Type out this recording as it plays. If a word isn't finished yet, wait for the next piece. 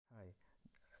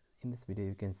In this video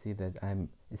you can see that I'm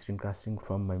screencasting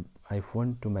from my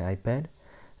iPhone to my iPad,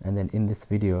 and then in this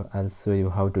video I'll show you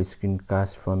how to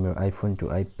screencast from your iPhone to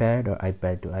iPad or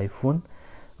iPad to iPhone,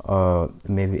 or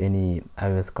maybe any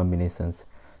iOS combinations.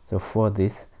 So for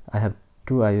this I have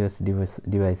two iOS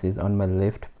devices. On my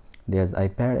left there's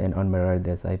iPad and on my right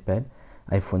there's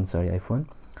iPhone,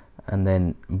 and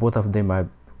then both of them are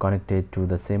connected to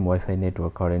the same Wi-Fi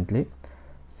network currently.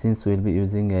 Since we'll be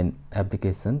using an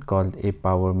application called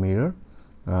apowermirror,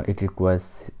 it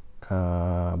requires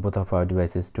both of our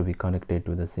devices to be connected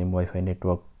to the same Wi-Fi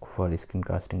network for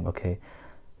screencasting. Okay,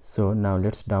 so now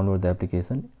let's download the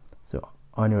application. So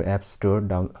on your app store,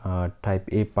 type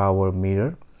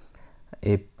apowermirror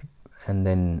app, and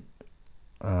then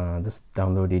just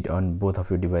download it on both of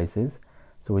your devices.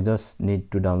 So we just need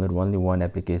to download only one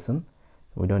application.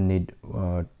 We don't need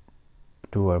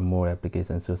two or more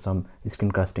applications. So some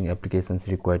screencasting applications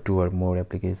require two or more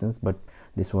applications, but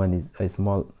this one is a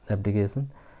small application,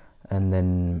 and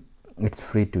then it's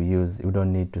free to use. You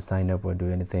don't need to sign up or do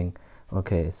anything.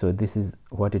 Okay, so this is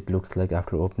what it looks like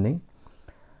after opening,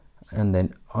 and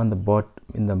then on the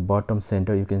in the bottom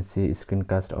center you can see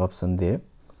screencast option there.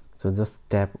 So just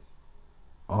tap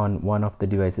on one of the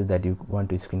devices that you want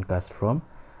to screencast from,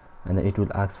 and then it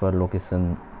will ask for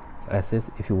location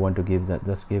access. If you want to give that,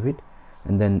 just give it.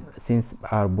 And then since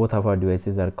both of our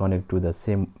devices are connected to the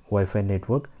same Wi-Fi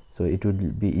network, so it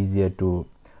would be easier to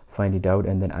find it out.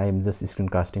 And then I am just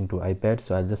screencasting to iPad,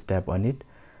 so I'll just tap on it.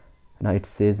 Now it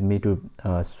says me to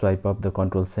swipe up the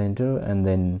control center and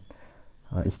then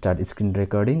start screen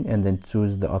recording, and then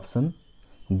choose the option.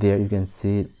 There you can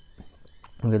see,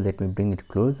 okay, let me bring it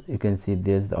close. You can see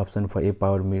there's the option for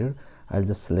apowermirror. I'll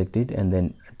just select it and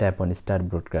then tap on start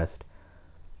broadcast.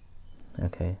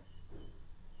 Okay,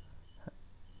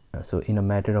 so in a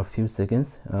matter of few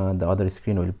seconds the other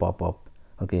screen will pop up.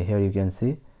 Okay, here you can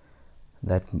see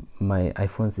that my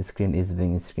iPhone's screen is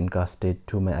being screencasted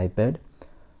to my iPad.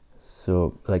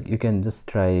 So like you can just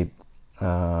try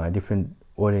different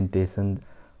orientation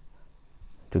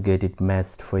to get it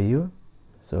matched for you.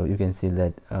 So you can see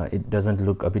that it doesn't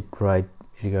look a bit right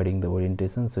regarding the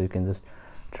orientation, so you can just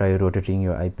try rotating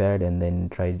your iPad and then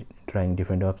trying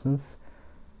different options.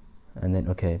 And then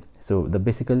okay, so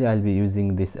basically I'll be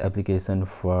using this application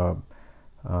for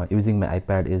using my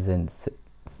iPad as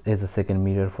a second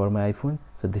mirror for my iPhone.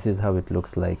 So this is how it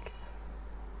looks like.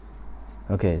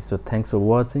 Okay, so thanks for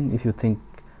watching. If you think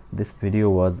this video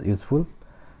was useful,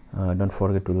 don't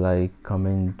forget to like,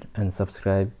 comment and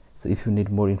subscribe. So if you need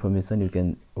more information, you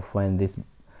can find this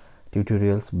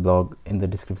tutorials blog in the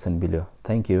description below.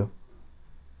 Thank you.